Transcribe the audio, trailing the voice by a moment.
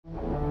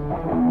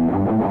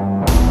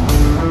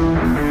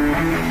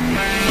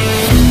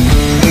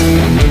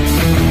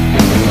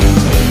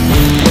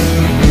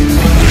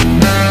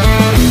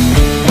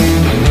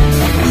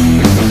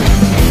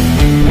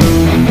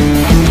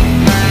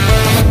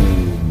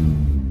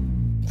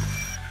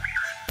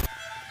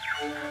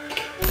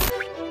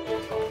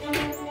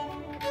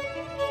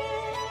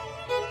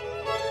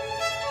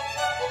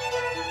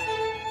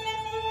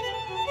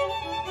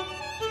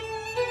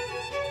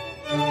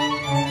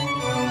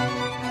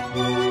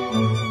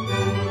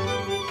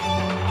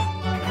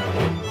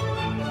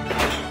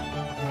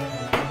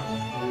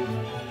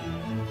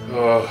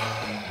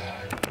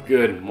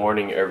Good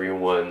morning,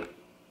 everyone.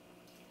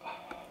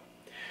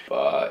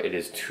 It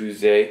is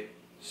Tuesday,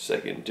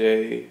 third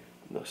day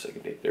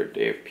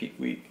of peak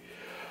week.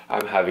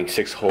 I'm having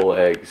 6 whole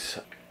eggs,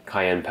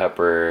 cayenne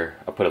pepper.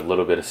 I put a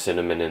little bit of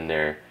cinnamon in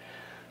there.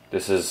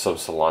 This is some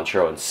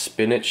cilantro and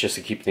spinach just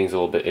to keep things a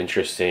little bit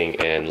interesting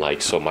and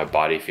so my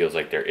body feels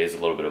like there is a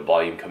little bit of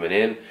volume coming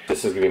in.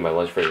 This is gonna be my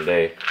lunch for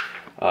today.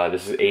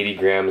 This is 80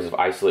 grams of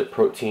isolate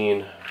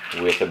protein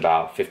with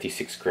about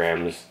 56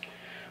 grams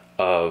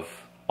of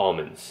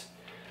almonds.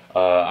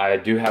 I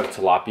do have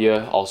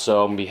tilapia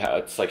also.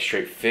 It's like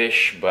straight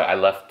fish, but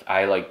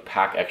I like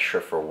pack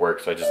extra for work,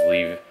 so I just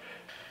leave.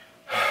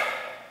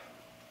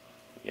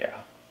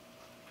 Yeah.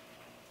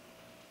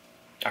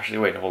 Actually,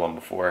 wait, hold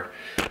on.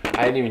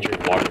 I didn't even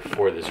drink water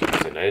for this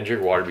reason. I didn't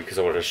drink water because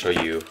I wanted to show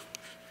you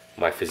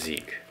my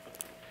physique.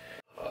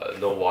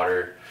 No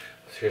water.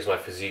 So here's my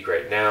physique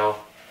right now.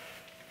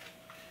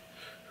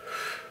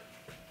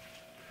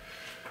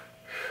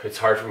 It's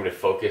hard for me to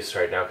focus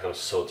right now because I'm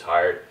so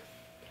tired.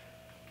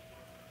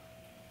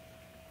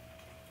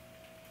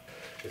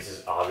 This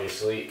is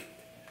obviously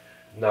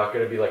not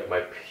going to be like my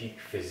peak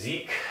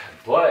physique,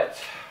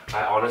 but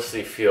I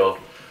honestly feel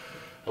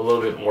a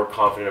little bit more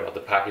confident about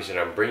the package that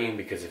I'm bringing,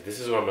 because if this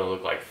is what I'm going to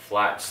look like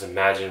flat, just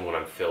imagine when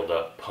I'm filled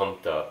up,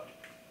 pumped up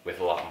with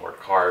a lot more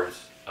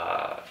carbs.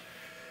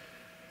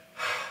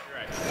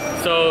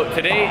 So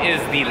today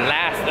is the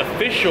last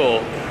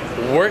official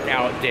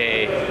workout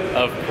day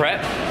of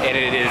prep, and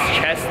it is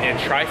chest and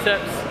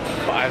triceps.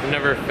 I've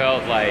never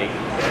felt like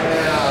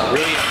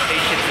really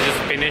impatient to just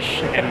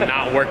finish and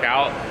not work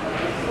out.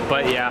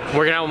 But yeah,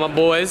 working out with my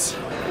boys.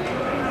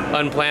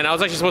 Unplanned. I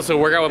was actually supposed to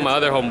work out with my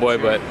other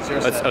homeboy, but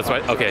that's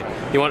fine. Okay,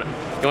 you want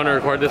to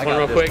record this one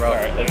real quick? All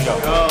right, let's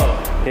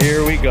go.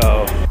 Here we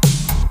go.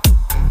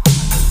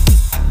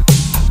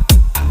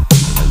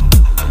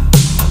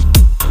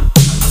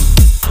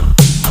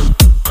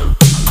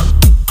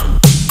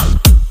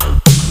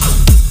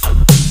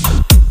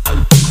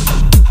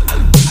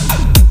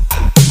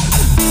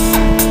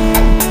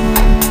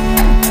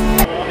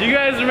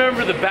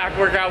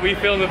 Workout we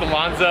filmed with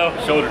Alonzo.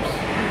 Shoulders.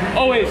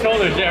 Oh wait,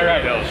 shoulders, yeah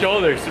right.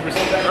 Shoulders.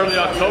 Early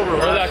October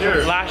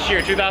last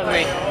year,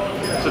 2008.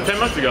 So 10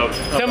 months ago.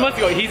 10 months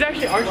ago. He's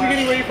actually, aren't you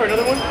getting ready for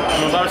another one?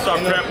 I'm about to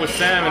start prep with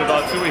Sam in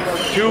about 2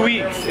 weeks. 2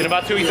 weeks. In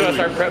about 2 weeks I'm gonna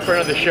start prep for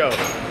another show.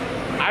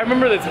 I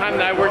remember the time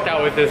that I worked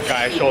out with this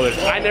guy, shoulders.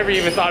 I never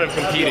even thought of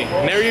competing.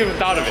 Never even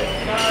thought of it.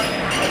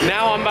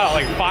 Now I'm about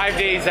like 5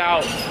 days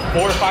out,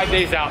 4 or 5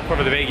 days out for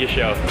the Vegas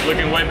show.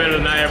 Looking way better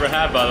than I ever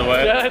have, by the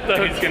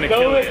way. He's gonna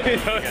kill it.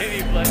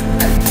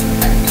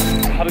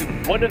 Probably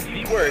one of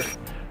the worst,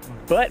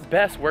 but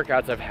best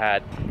workouts I've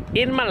had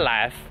in my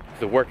life.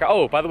 The workout.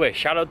 Oh, by the way,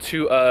 shout out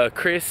to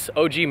Chris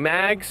OG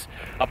Mags.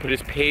 I'll put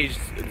his page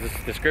in the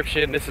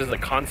description. This is a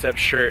concept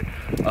shirt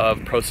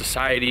of Pro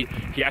Society.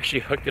 He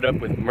actually hooked it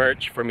up with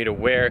merch for me to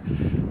wear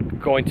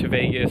going to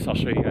Vegas. I'll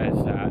show you guys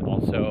that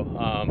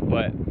also.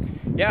 But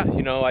yeah,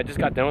 you know, I just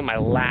got done with my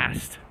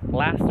last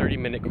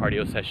 30-minute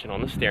cardio session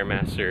on the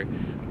Stairmaster.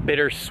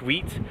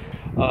 Bittersweet.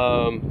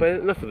 But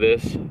enough of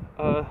this.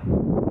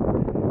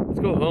 Let's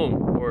go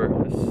home, or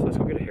let's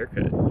go get a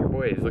haircut. Your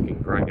boy is looking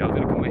grimy. I was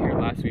gonna cut my hair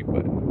last week,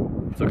 but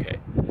it's okay.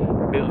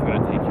 Bill's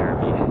gonna take care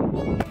of me.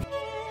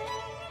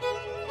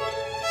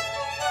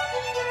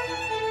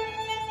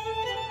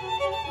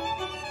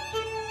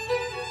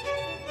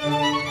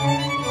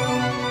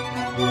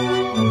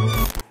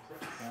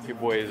 Your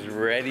boy is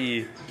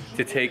ready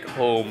to take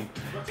home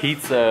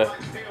pizza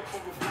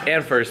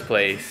and first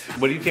place.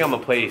 What do you think I'm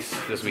gonna place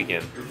this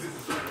weekend?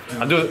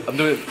 I'm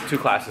doing 2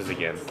 classes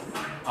again.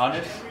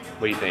 Honest?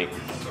 What do you think?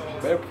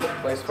 Better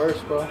place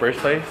first, bro. First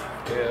place?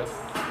 Yeah.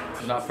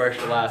 Not first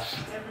or last.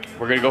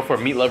 We're gonna go for a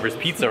meat lover's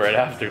pizza right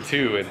after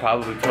too, and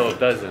probably 12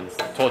 donuts,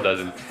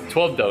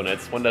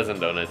 1 dozen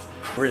donuts.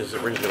 We're just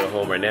gonna go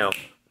home right now.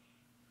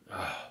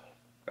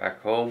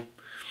 Back home.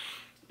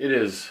 It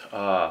is,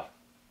 what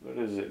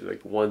is it,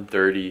 like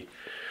 1:30.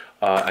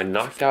 I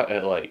knocked out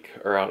at like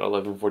around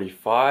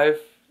 11:45.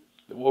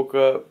 Woke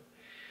up.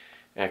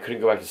 And I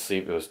couldn't go back to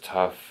sleep. It was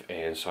tough,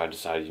 and so I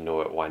decided, you know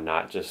what, why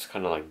not just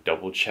kind of like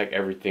double check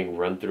everything,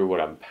 run through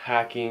what I'm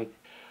packing,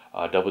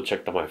 double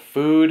checked on my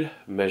food,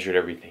 measured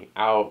everything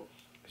out.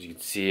 As you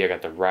can see, I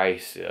got the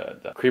rice,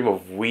 the cream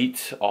of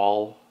wheat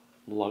all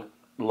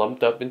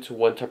lumped up into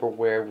one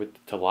Tupperware with the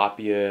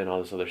tilapia and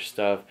all this other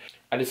stuff.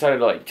 I decided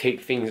to like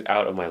take things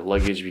out of my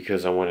luggage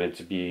because I wanted it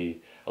to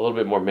be a little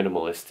bit more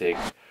minimalistic.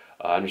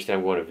 I understand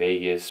I'm going to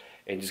Vegas,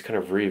 and just kind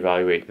of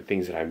reevaluate the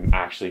things that I'm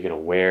actually gonna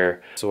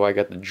wear. So I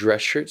got the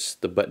dress shirts,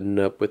 the button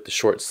up with the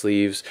short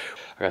sleeves.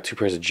 I got 2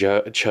 pairs of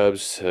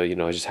chubs, so you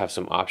know, I just have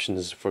some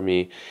options for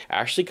me. I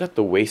actually got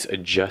the waist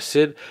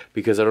adjusted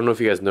because I don't know if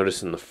you guys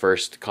noticed in the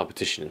first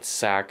competition in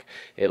SAC,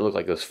 it looked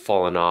like it was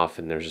falling off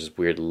and there's this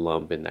weird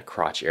lump in that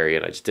crotch area,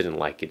 and I just didn't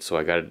like it. So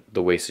I got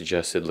the waist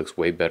adjusted, looks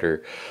way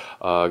better.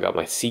 I got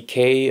my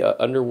CK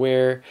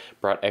underwear,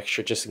 brought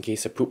extra just in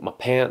case I poop my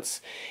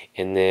pants.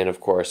 And then of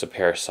course a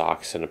pair of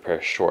socks and a pair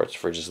of shorts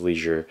for just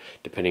leisure,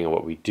 depending on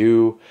what we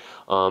do.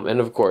 And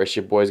of course,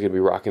 your boy's gonna be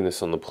rocking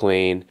this on the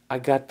plane. I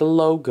got the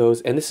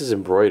logos, and this is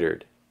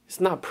embroidered. It's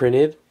not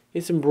printed,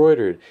 it's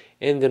embroidered.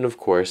 And then of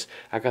course,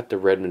 I got the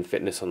Redmond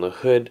Fitness on the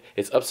hood.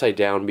 It's upside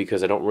down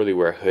because I don't really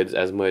wear hoods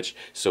as much,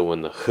 so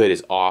when the hood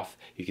is off,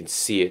 you can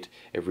see it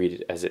and read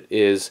it as it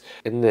is.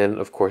 And then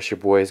of course, your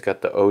boy's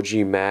got the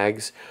OG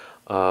Mags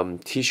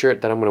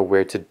t-shirt that I'm gonna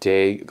wear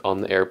today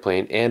on the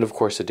airplane, and of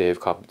course the day of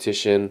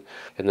competition.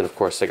 And then of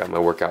course I got my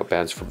workout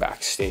bands for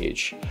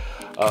backstage.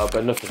 But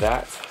enough of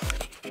that.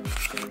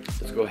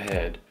 Let's go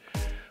ahead.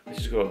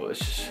 Let's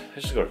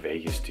just go to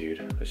Vegas, dude.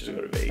 Let's just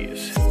go to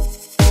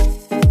Vegas.